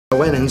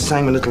went in,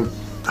 sang my little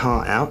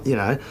heart out, you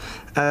know.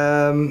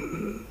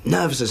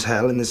 Nervous as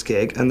hell in this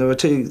gig, and there were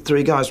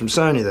three guys from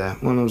Sony there.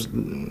 One was a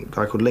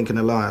guy called Lincoln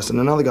Elias, and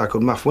another guy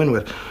called Muff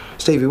Winwood,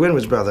 Stevie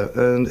Winwood's brother,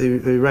 and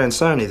who ran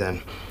Sony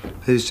then,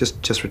 who's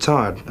just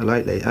retired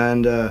lately.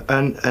 And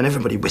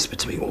everybody whispered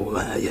to me, "Oh,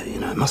 yeah, you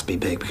know, it must be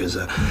big because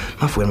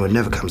Muff Winwood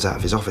never comes out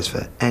of his office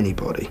for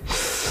anybody."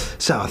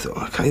 So I thought,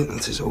 okay,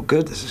 this is all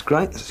good, this is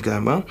great, this is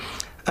going well.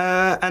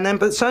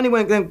 But Sony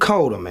went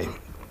cold on me.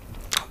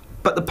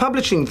 But the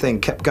publishing thing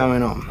kept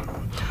going on.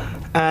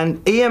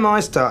 And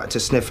EMI started to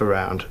sniff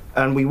around,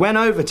 and we went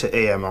over to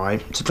EMI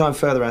to try and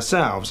further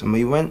ourselves, and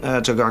we went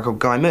to a guy called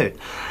Guy Moot.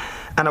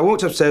 And I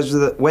walked upstairs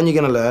with When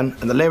You're Gonna Learn,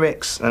 and the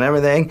lyrics and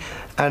everything,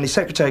 and his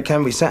secretary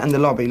came, we sat in the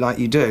lobby like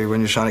you do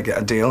when you're trying to get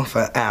a deal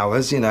for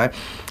hours, you know,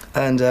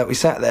 and we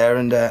sat there,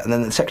 and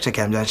then the secretary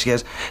came down, he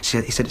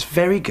said, it's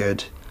very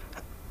good,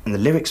 and the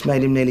lyrics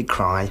made him nearly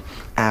cry,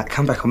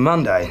 come back on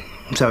Monday.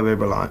 So we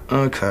were like,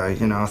 okay,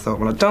 you know, I thought,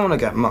 well, I don't want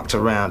to get mucked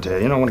around here,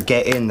 you know, I want to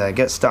get in there,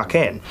 get stuck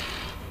in.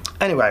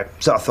 Anyway,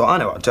 so I thought, I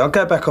know what to do. I'll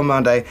go back on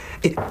Monday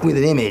with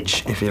an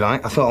image, if you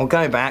like. I thought I'll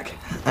go back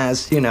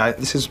as, you know,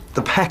 this is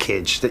the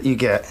package that you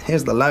get.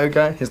 Here's the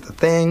logo, here's the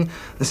thing,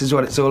 this is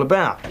what it's all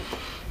about.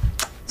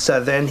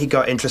 So then he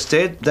got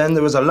interested, then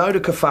there was a load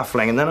of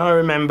kerfuffling, and then I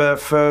remember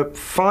for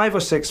 5 or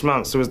 6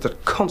 months there was the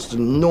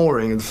constant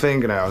gnawing of the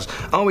fingernails.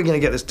 Are we going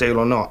to get this deal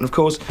or not? And of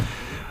course,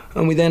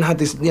 and we then had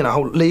this, you know,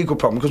 whole legal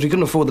problem because we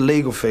couldn't afford the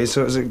legal fees.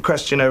 So it was a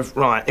question of,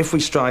 right, if we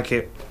strike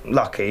it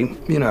lucky,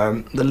 you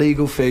know, the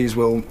legal fees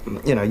will,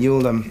 you know,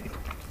 you'll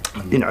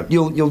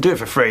do it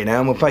for free now,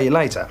 and we'll pay you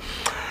later.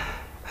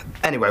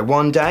 Anyway,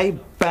 one day,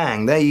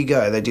 bang, there you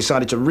go. They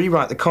decided to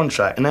rewrite the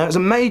contract, and now it's a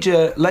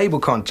major label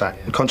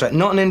contract,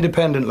 not an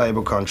independent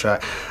label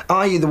contract.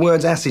 I.e., the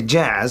words acid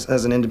jazz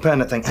as an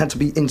independent thing had to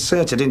be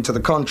inserted into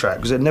the contract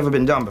because it had never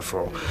been done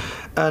before.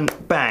 And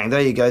bang, there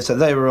you go. So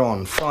they were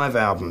on 5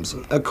 albums.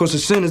 Of course,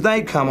 as soon as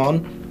they'd come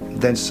on,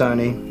 then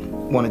Sony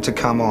wanted to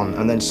come on,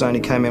 and then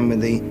Sony came in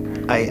with the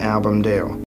 8-album deal.